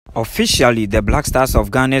Officially, the Black Stars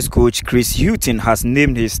of Ghana's coach Chris Hughton has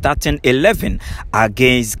named his starting 11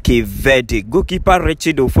 against Cape Verde. Goalkeeper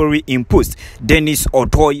Richard Ofori in post, Dennis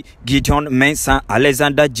Otoy, Gideon Mensah,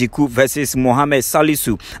 Alexander Jiku versus Mohamed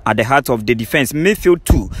Salisu at the heart of the defense. Midfield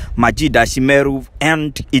 2, Majid Ashimeru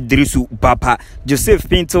and Idrisu Bapa. Joseph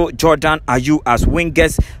Pinto, Jordan Ayew as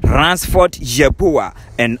wingers, Ransford Yeboah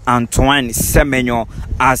and Antoine Semenyo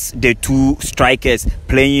as the two strikers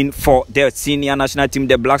playing for the senior national team,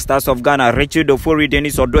 the Black Stars of Ghana. Richard Ofori,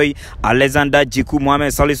 Dennis Odoy, Alexander Jiku,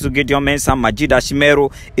 Mohamed Salisu, Gideon Mensah, Majid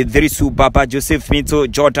Ashimeru, Idrisu Baba, Joseph Pinto,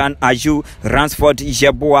 Jordan Ayew, Ransford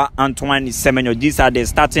Yeboah, Antoine Semenyo. These are the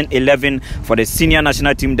starting 11 for the senior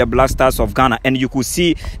national team, the Black Stars of Ghana. And you could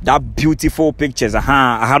see that beautiful pictures.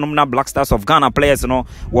 Hanumna Black Stars of Ghana players, no,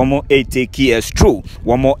 one more ATK is true,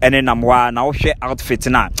 one more NNMwa now share outfit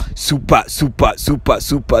now. Super.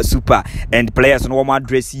 And players no more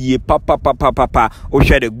dress ye papa. Oh,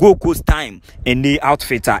 share the Goku's time in the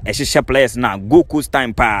outfitter. Eshisha players now Goku's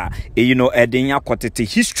time pa. You know, Edenya quantity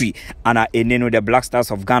history and the Black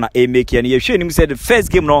Stars of Ghana make and you him said the first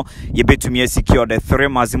game no you bet to me secure the 3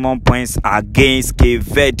 maximum points against Cape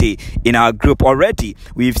Verde in our group already.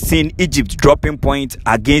 We've seen Egypt dropping points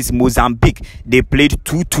against Mozambique. They played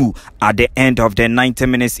 2-2 at the end of the 90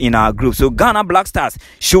 minutes in our group. So Ghana Black Stars,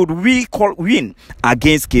 should we win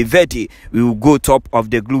against Cape Verde, we will go top of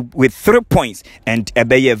the group with 3 points and a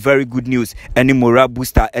very good news. Any morale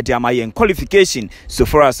booster at the qualification so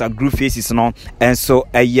far as our group faces now, and so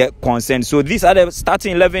a year concern. So these are the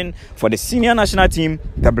starting 11 for the senior national team,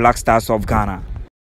 the Black Stars of Ghana.